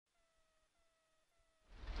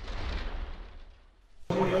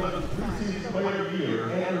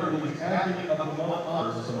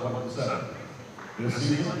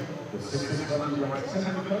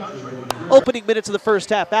Opening minutes of the first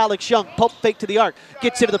half, Alex Young, pump fake to the arc,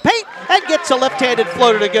 gets into the paint, and gets a left-handed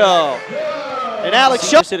floater to go. And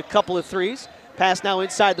Alex Young hit a couple of threes. Pass now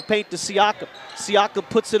inside the paint to Siakam. Siakam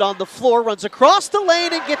puts it on the floor, runs across the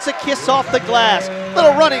lane, and gets a kiss off the glass.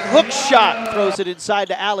 Little running hook shot, throws it inside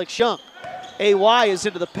to Alex Young. AY is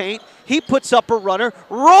into the paint. He puts up a runner,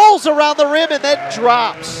 rolls around the rim, and then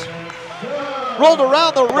drops. Rolled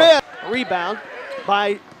around the rim. Rebound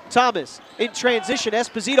by Thomas. In transition,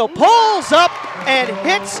 Esposito pulls up and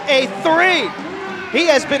hits a three. He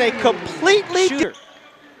has been a completely shooter.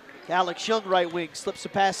 Alex Young, right wing, slips a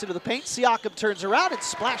pass into the paint. Siakam turns around and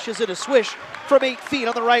splashes in a swish from 8 feet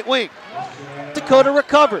on the right wing. Dakota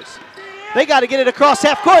recovers. They got to get it across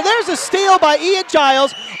half court. There's a steal by Ian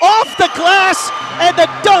Giles off the glass, and the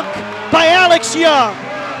dunk by Alex Young.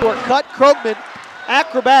 Cut, Krogman,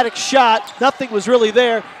 acrobatic shot. Nothing was really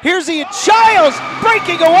there. Here's Ian Giles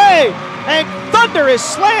breaking away, and thunder is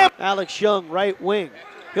slammed. Alex Young, right wing.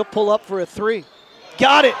 He'll pull up for a three.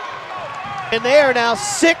 Got it. And they are now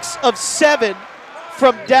 6 of 7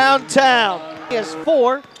 from downtown. He has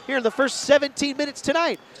 4 here in the first 17 minutes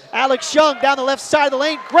tonight. Alex Young down the left side of the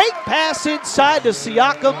lane. Great pass inside to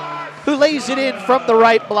Siakam, who lays it in from the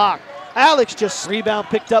right block. Alex just rebound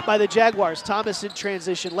picked up by the Jaguars. Thomas in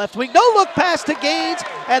transition, left wing. No look pass to Gaines,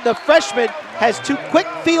 and the freshman has 2 quick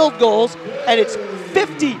field goals, and it's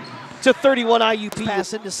 50-31 IUPUI.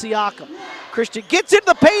 Pass into Siakam. Christian gets in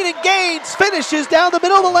the paint, and Gaines finishes down the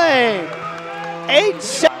middle of the lane. 8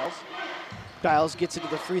 seconds. Giles gets into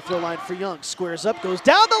the free throw line for Young. Squares up, goes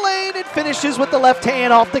down the lane, and finishes with the left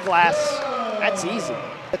hand off the glass. That's easy.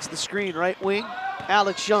 That's the screen, right wing.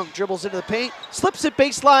 Alex Young dribbles into the paint, slips it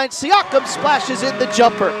baseline. Siakam splashes in the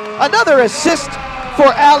jumper. Another assist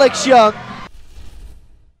for Alex Young.